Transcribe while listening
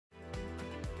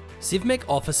Civmec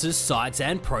offices, sites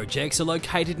and projects are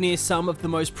located near some of the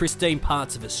most pristine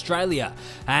parts of Australia,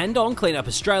 and on Clean Up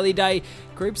Australia Day,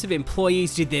 groups of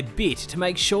employees did their bit to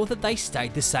make sure that they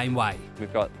stayed the same way.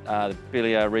 We've got the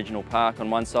Billia Regional Park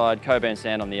on one side, Coburn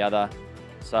Sand on the other.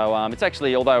 So it's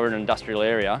actually, although we're in an industrial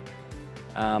area,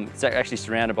 it's actually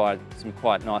surrounded by some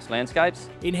quite nice landscapes.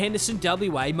 In Henderson,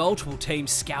 WA, multiple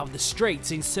teams scoured the streets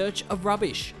in search of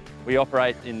rubbish. We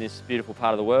operate in this beautiful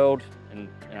part of the world and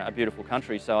a beautiful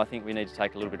country, so I think we need to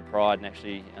take a little bit of pride and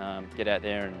actually get out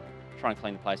there and try and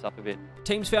clean the place up a bit.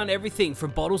 Teams found everything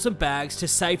from bottles and bags to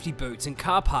safety boots and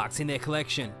car parks in their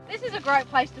collection. This is a great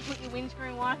place to put your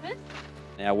windscreen wipers.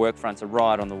 Our work fronts are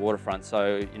right on the waterfront,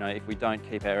 so if we don't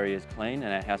keep our areas clean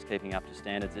and our housekeeping up to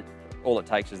standards, all it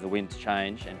takes is the wind to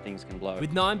change and things can blow.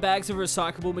 With 9 bags of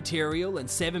recyclable material and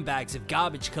 7 bags of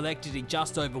garbage collected in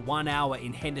just over 1 hour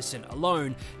in Henderson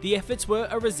alone, the efforts were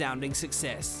a resounding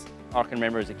success. I can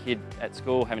remember as a kid at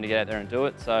school having to get out there and do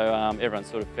it, so everyone's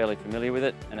sort of fairly familiar with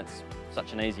it, and it's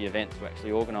such an easy event to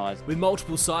actually organise. With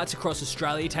multiple sites across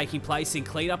Australia taking place in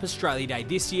Clean Up Australia Day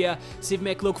this year,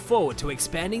 Civmec look forward to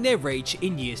expanding their reach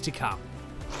in years to come.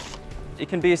 It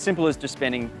can be as simple as just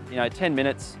spending 10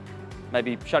 minutes,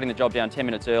 maybe shutting the job down 10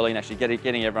 minutes early and actually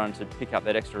getting everyone to pick up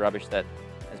that extra rubbish that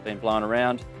has been blown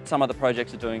around. Some other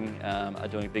projects are doing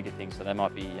bigger things, so they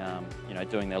might be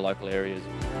doing their local areas.